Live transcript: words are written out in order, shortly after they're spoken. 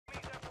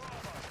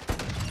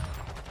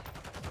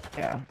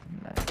Yeah.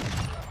 Nice.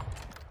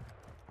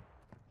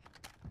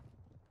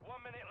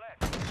 1 minute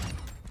left.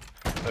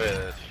 Look at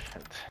this.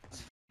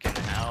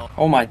 Getting out.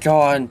 Oh my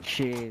god.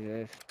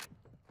 Jesus.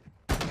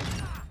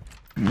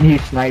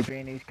 He's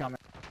sniping, he's coming.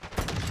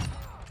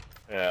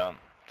 Yeah,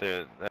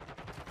 dude.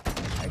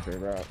 Sniper,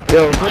 bro.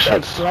 Yo, put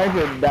that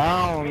sniper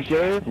down,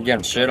 dude. You're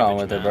getting shit on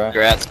with it, bro.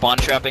 Congrats, spawn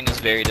trapping is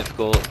very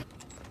difficult.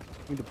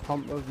 Need to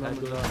pump those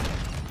numbers up.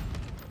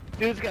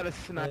 Dude's got a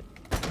snipe.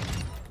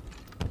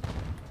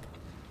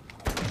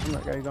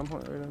 That guy's on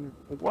point right under.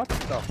 Like, what the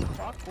fuck?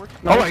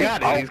 Oh my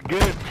god, he's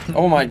good.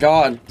 Oh my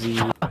god.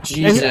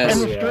 Jesus.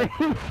 And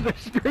the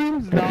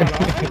stream's not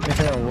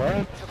on.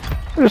 What?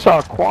 I just saw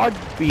a quad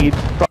speed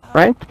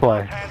ranked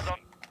play.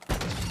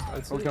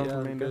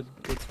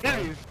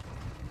 Good.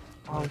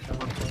 Oh,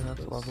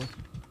 that's lovely.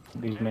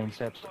 These main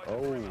steps.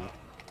 Oh.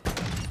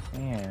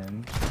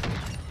 And.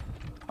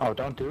 Oh,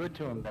 don't do it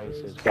to him,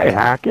 bases. Guy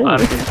hacking?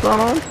 What's going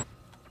on?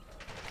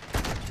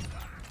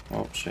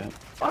 Oh shit.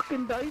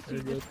 Fucking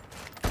dicey.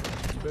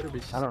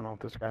 I don't know if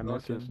this guy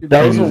misses.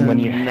 Those are when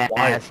you're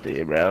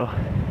nasty, bro.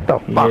 The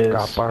fuck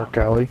up, R.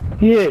 Kelly.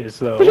 He is,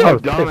 though. I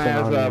was Dumbass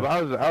pissing on up. you.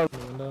 I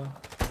was.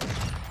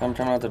 I'm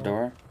coming out the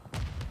door.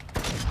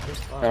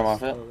 Got him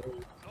off it.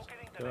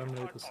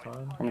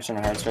 I'm just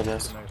gonna hard scope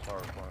this.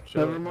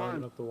 Never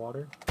mind.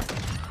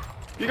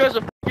 You guys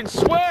are fucking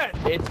sweat!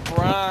 It's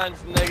bronze,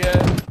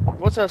 nigga.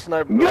 What's that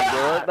sniper gun,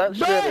 bro? That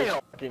shit is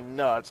fucking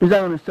nuts. He's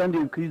not gonna send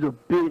you because he's a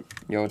bitch.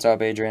 Yo, what's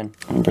up, Adrian?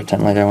 I'm gonna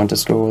pretend like I went to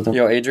school with him.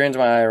 Yo, Adrian's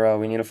my IRL.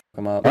 We need to fuck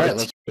him up. Alright,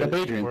 let's get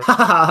Adrian.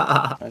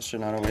 I should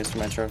not have wasted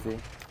my trophy.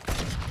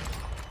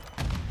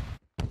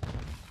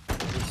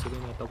 They're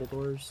sitting at double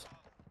doors.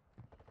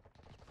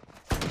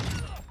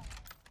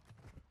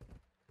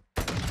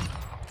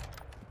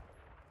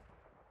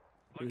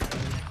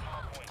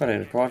 What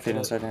did it? Quad feet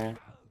inside here.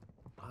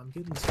 I'm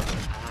getting some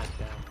bad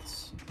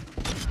deaths.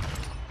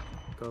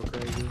 Go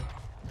crazy.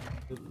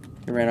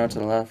 He ran out to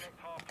the left.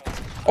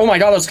 Oh my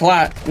god, that was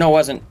collat. No, it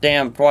wasn't.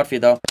 Damn, quad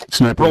feed though.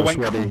 Sniper Bro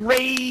went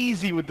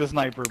crazy with the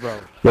sniper, bro.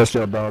 Let's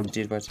go, dog.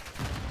 Jeez, boys.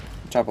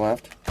 Top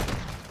left.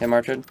 Him,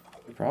 Archard.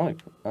 Probably.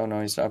 Oh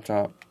no, he's up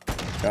top.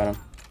 Got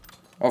him.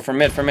 Oh, from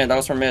mid, from mid. That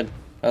was from mid.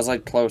 That was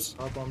like close.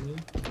 Up on me.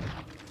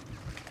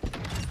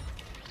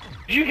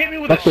 Did you hit me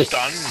with a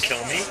stun and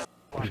kill me?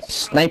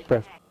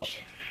 Sniper.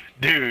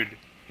 Dude,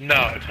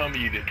 no, tell me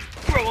you did.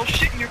 Bro, I'm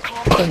shitting your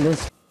comment. And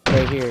this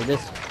right here,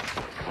 this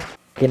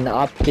fucking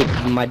optic,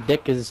 my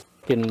dick is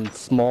fucking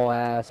small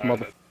ass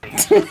mother.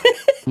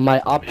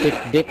 My optic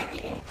dick.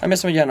 I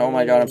missed him again. Oh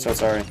my god, I'm so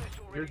sorry.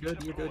 You're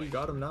good, you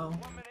got him now.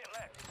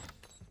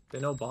 They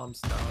know bombs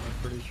down, I'm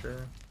pretty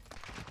sure.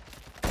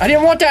 I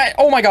didn't want that!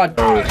 Oh my god!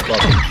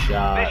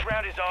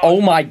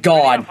 Oh my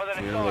god!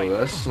 Yo,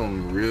 that's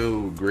some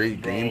real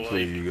great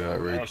gameplay you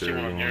got right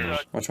there.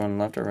 Which one,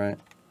 left or right?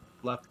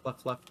 Left.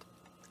 As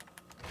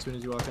soon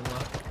as you walk in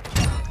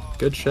left.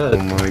 Good shit. Oh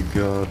my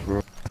god,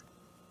 bro.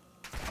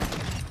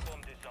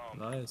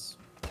 Nice.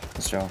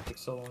 Let's go. Took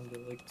so long to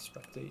like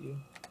spectate you.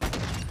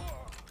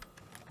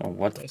 Oh,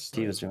 what the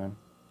Steve was doing?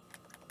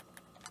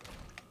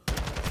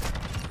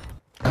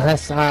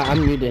 That's I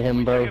muted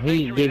him, bro.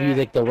 He gave you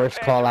like the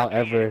worst call out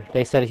ever.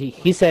 They said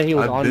he said he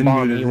was on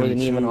bomb. He wasn't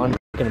even on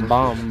fucking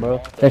bomb,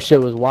 bro. That shit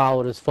was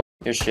wild as fuck.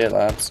 Your shit,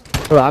 Labs.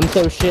 Bro, I'm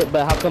so shit,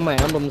 but how come my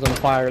emblem's on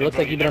fire? It looks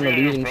like you've been on a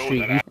losing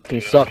streak. You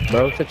fucking suck,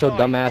 bro. Shut your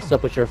dumb ass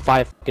up with your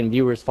 5 fucking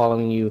viewers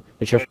following you,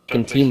 with your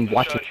fucking team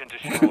watching.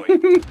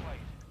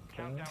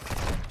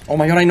 Oh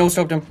my god, I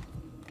no-scoped him.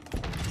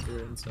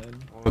 You're insane.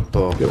 What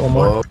the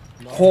fuck?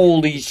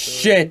 Holy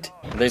shit!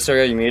 They still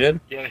got you muted?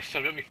 Yeah, they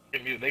still got me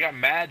muted. They got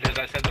mad because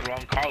I said the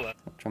wrong call up.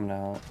 Coming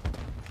out.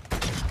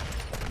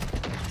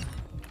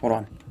 Hold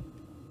on.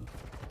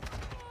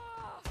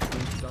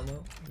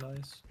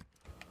 Nice.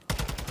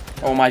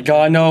 Oh my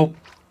god, no!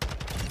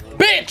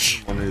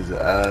 Bitch! On his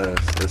ass.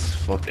 That's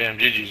fucking. Damn,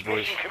 GG's,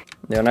 boys.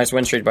 Yeah, nice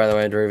win streak by the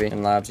way, Dervy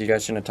and Labs. You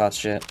guys shouldn't have taught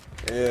shit.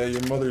 Yeah,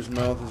 your mother's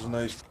mouth is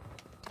nice.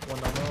 One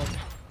down low.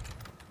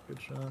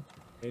 Good shot.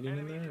 Aiding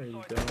in there, or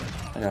you down?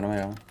 I got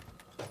him.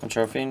 I'm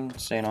trophying,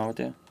 staying on with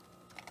you.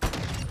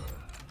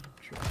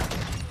 Sure.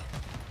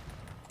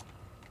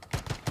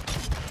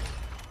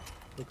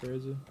 Go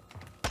crazy.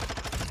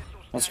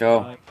 Let's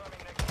go.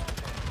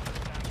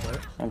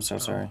 I'm so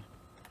sorry.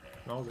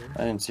 No, good.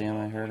 I didn't see him,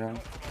 I heard him.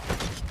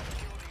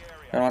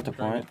 I don't want the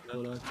point.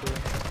 I'm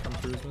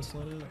cruise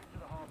missing it.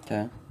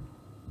 Okay.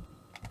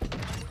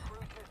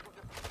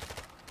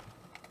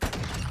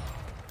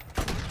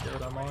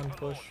 Good, I'm on,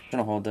 push. I'm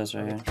gonna hold this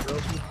right here.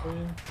 Trophy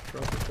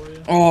for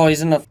you. Oh,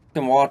 he's in the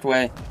fucking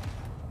walkway.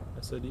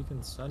 I said you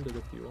can send it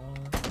if you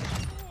want. I'm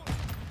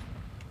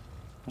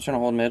just gonna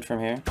hold mid from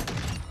here.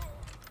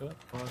 Good.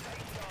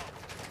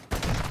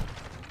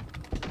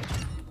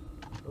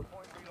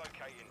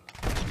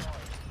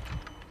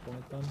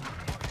 Point them.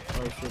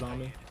 Oh shit on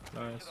me.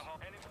 Nice.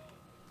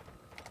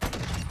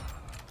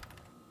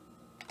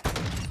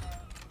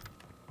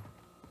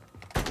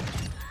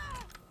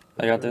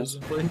 I got this.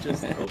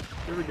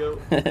 Here we go.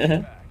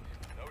 I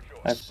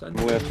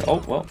whipped.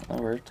 Oh, well, that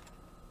worked.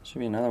 Should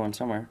be another one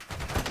somewhere.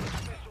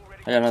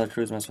 I got another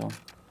cruise missile.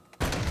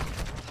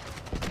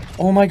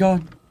 Oh my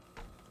god.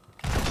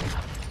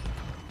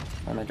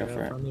 I'm gonna go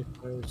for it.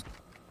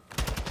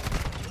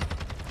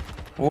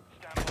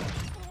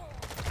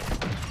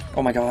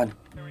 Oh my god.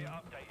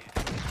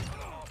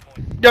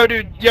 Yo,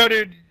 dude.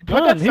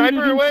 Put that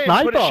sniper away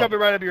and put it, sniper? shove it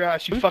right up your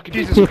ass, you fucking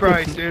Jesus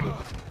Christ, dude.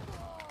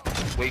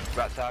 Wait,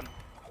 right side.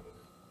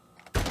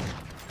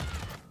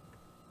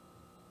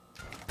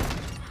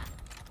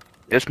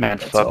 This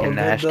man's That's all fucking good,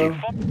 nasty. though.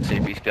 See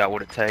if he's got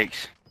what it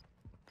takes.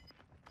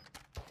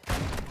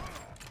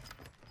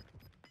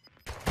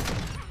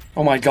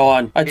 Oh my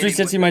god. I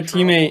 360 my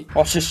teammate.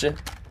 Watch this shit.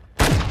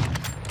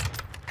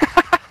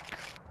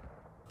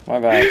 My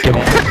bad. What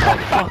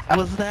the fuck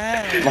was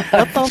that?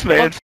 What the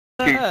Man's fuck?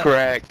 fucking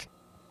cracked.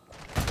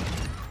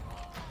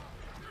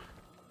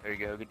 There you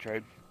go, good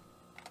trade.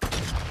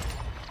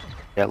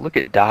 Yeah, look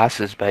at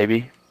dices,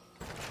 baby.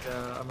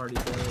 Yeah, I'm already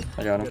dead.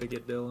 I got him. Gotta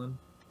get Dylan.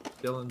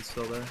 Dylan's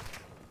still there.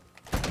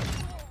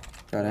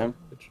 Got him.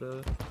 Good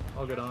shit.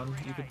 I'll get on.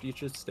 You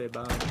should stay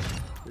back.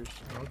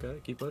 Okay,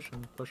 keep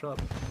pushing. Push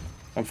up.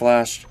 I'm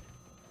flashed.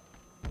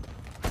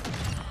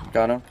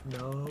 Got him.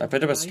 No. I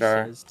picked up a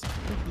star.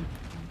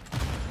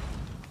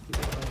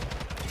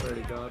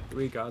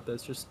 We got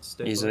this. Just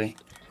stay Easily.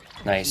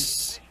 pushed.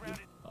 Nice.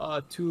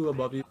 2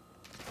 above you.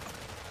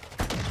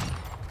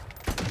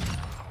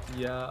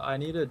 Yeah, I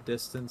need a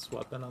distance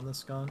weapon on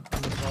this gun.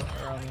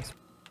 On this.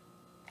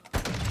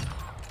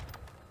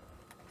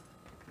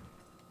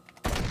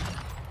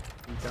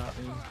 You got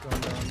me.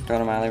 Going down.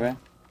 Got him alleyway.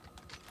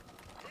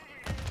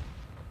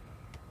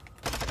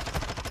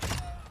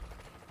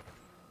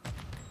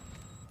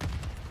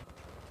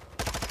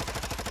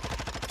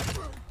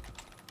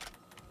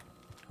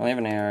 I only have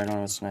an AR, I don't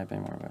have a snipe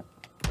anymore, but...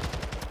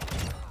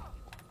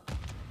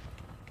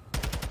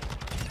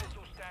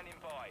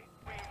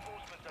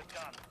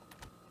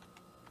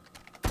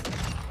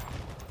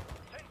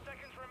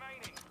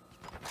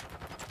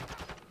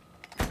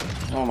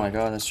 Oh my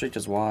god, this streak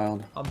is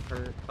wild. I'm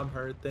hurt.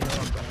 They know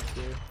I'm back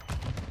here.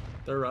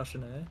 They're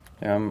rushing, eh?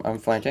 Yeah, I'm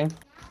flanking.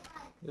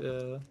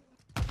 Yeah.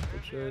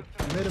 Good shit.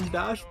 You made him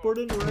dashboard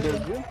in,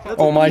 right?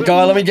 Oh my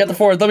god, let me get the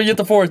fourth, let me get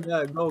the fourth!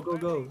 Yeah, go.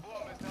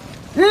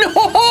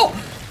 No!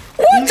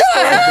 What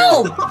the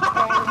hell?!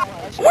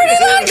 Where did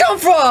that come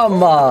from?!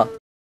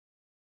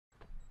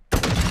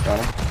 Got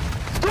him.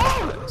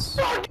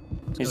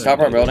 He's top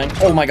of our building.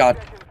 Oh my god.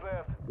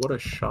 What a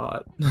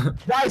shot.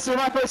 Guys, you're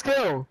my first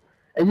kill.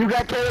 And you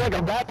got carried like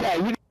a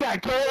backpack. You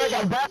got carried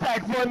like a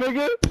backpack, poor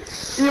nigga.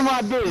 Eat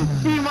my dick.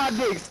 Eat my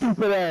dick,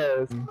 stupid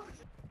ass.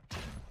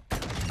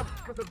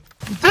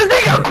 This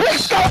nigga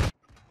quick.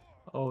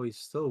 Oh, he's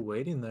still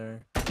waiting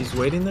there. He's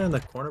waiting there in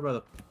the corner by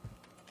the...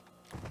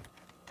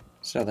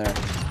 Still there.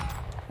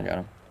 I got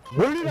him.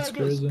 Where did That's I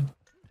crazy.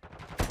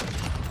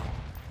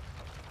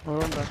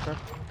 Hold on, back there.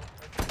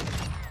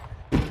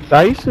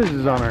 xdices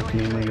is on our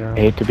team, nigga. I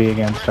hate to be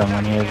against him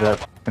when he has that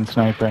fucking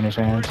sniper in his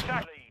hands.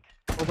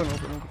 Open.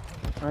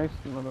 Nice,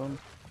 another one.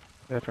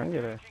 Yeah, try and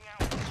get it.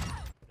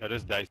 Yeah,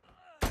 this dice.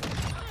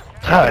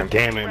 God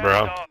damn it,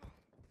 bro.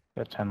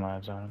 Got 10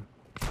 lives on him.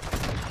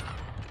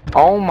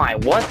 Oh my,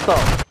 what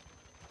the?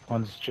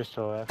 One's just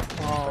to the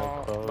left.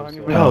 Oh, Close,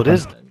 Yo,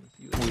 this.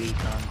 weak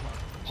on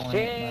point.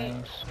 Shit.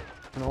 Nice.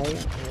 No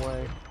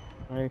way.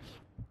 Nice.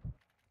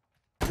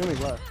 Give me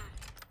left.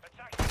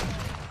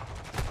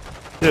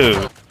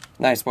 Dude.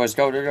 Nice, boys.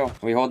 Go.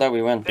 We hold that,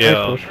 we win.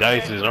 Yo,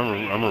 dices,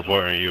 I'm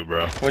reporting you,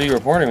 bro. What are you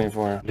reporting me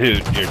for?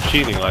 Dude, you're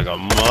cheating like a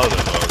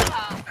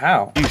motherfucker.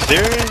 How? You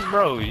serious,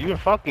 bro? You're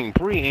fucking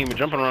pre-aiming,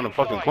 jumping around the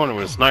fucking corner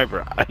with a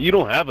sniper. You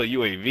don't have a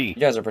UAV. You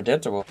guys are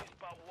predictable.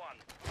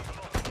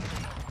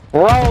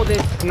 Bro,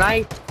 this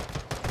snipe.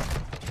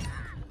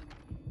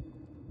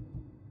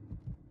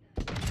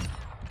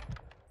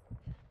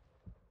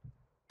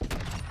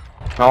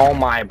 Oh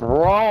my,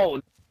 bro.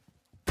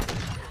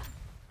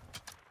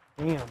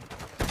 Damn.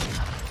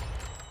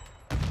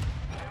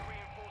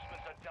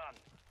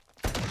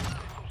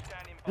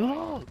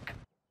 Look.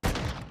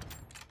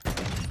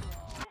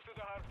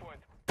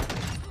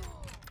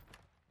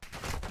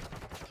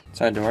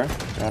 Side door.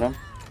 Got him.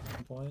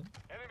 Point.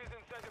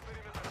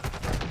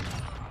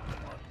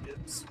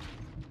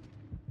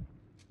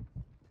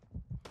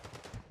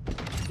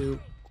 Two.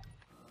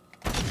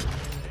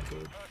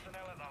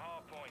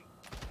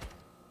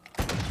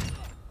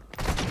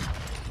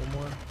 One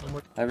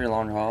more. I have your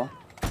long haul.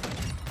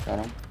 Got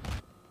him.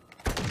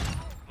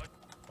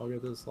 I'll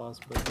get this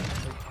last bit.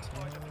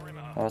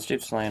 Oh, let's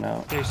keep slaying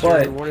out. Hey,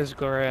 sir, what is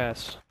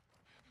grass?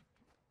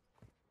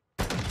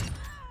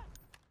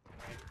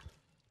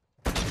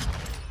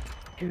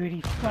 Dude,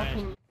 he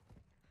fucking...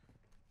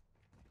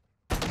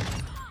 I'm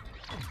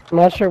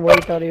not sure what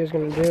he thought he was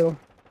gonna do.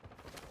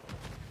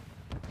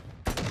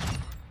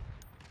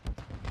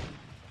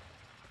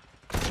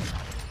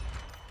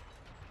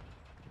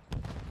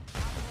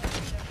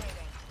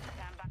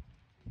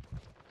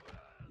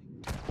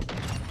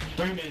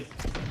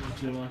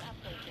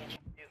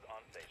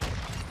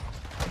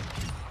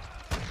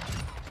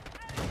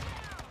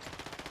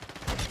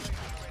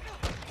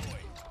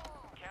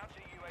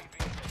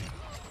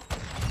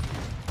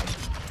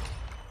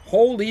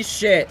 Holy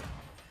shit.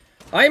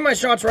 I aim my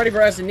shots ready for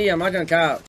S&D, I'm not gonna cap.